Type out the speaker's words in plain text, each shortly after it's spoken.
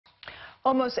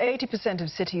Almost 80% of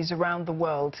cities around the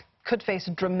world could face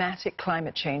dramatic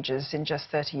climate changes in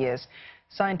just 30 years.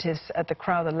 Scientists at the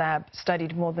Crowther Lab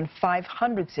studied more than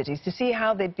 500 cities to see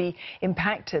how they'd be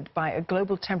impacted by a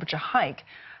global temperature hike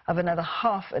of another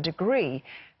half a degree.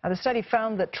 Now, the study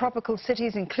found that tropical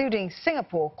cities, including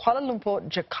Singapore, Kuala Lumpur,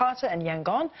 Jakarta and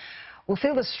Yangon, will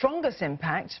feel the strongest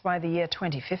impact by the year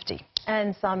 2050.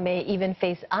 And some may even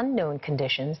face unknown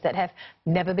conditions that have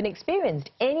never been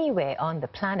experienced anywhere on the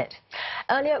planet.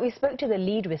 Earlier, we spoke to the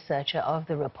lead researcher of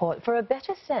the report for a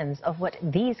better sense of what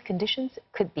these conditions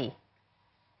could be.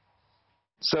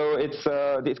 So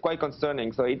it's quite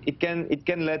concerning. So it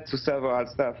can lead to several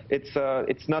stuff.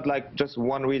 It's not like just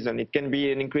one reason. It can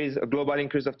be a global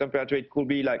increase of temperature. It could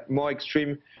be like more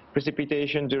extreme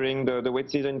precipitation during the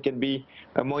wet season. It can be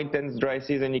a more intense dry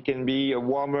season. It can be a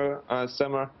warmer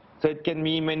summer. So it can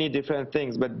mean many different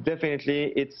things. But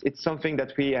definitely, it's something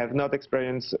that we have not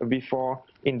experienced before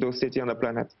in those cities on the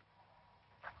planet.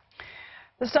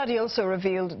 The study also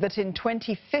revealed that in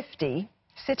 2050,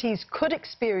 cities could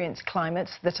experience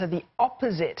climates that are the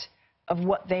opposite of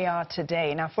what they are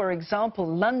today. Now, for example,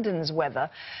 London's weather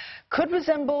could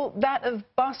resemble that of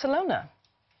Barcelona.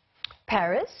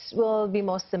 Paris will be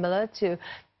more similar to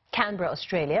Canberra,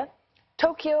 Australia.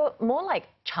 Tokyo, more like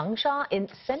Changsha in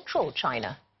central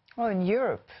China. Well, in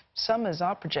Europe, summers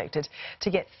are projected to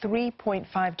get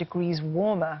 3.5 degrees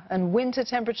warmer, and winter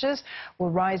temperatures will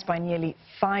rise by nearly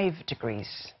 5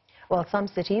 degrees. While some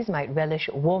cities might relish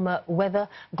warmer weather,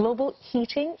 global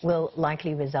heating will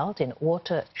likely result in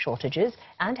water shortages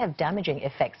and have damaging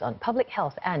effects on public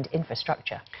health and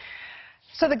infrastructure.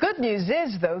 So the good news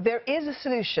is, though, there is a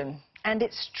solution, and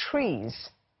it's trees.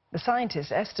 The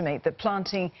scientists estimate that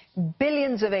planting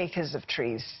billions of acres of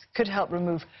trees could help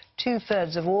remove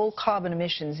 2/3 of all carbon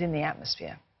emissions in the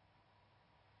atmosphere.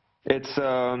 It's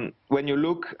when you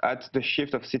look at the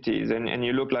shift of cities and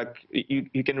you look like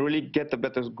you can really get a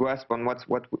better grasp on what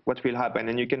will happen,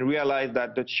 and you can realize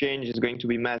that the change is going to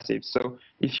be massive. So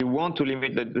if you want to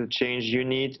limit the change, you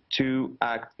need to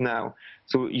act now.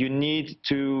 So you need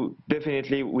to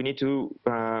we need to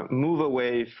move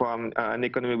away from an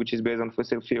economy which is based on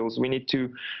fossil fuels. We need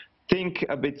to think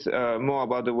a bit more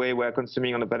about the way we're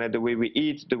consuming on the planet, the way we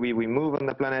eat, the way we move on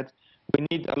the planet. We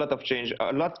need a lot of change.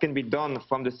 A lot can be done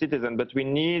from the citizen, but we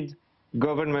need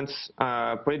governments,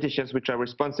 politicians which are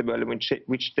responsible and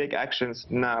which take actions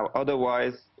now.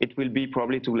 Otherwise, it will be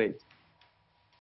probably too late.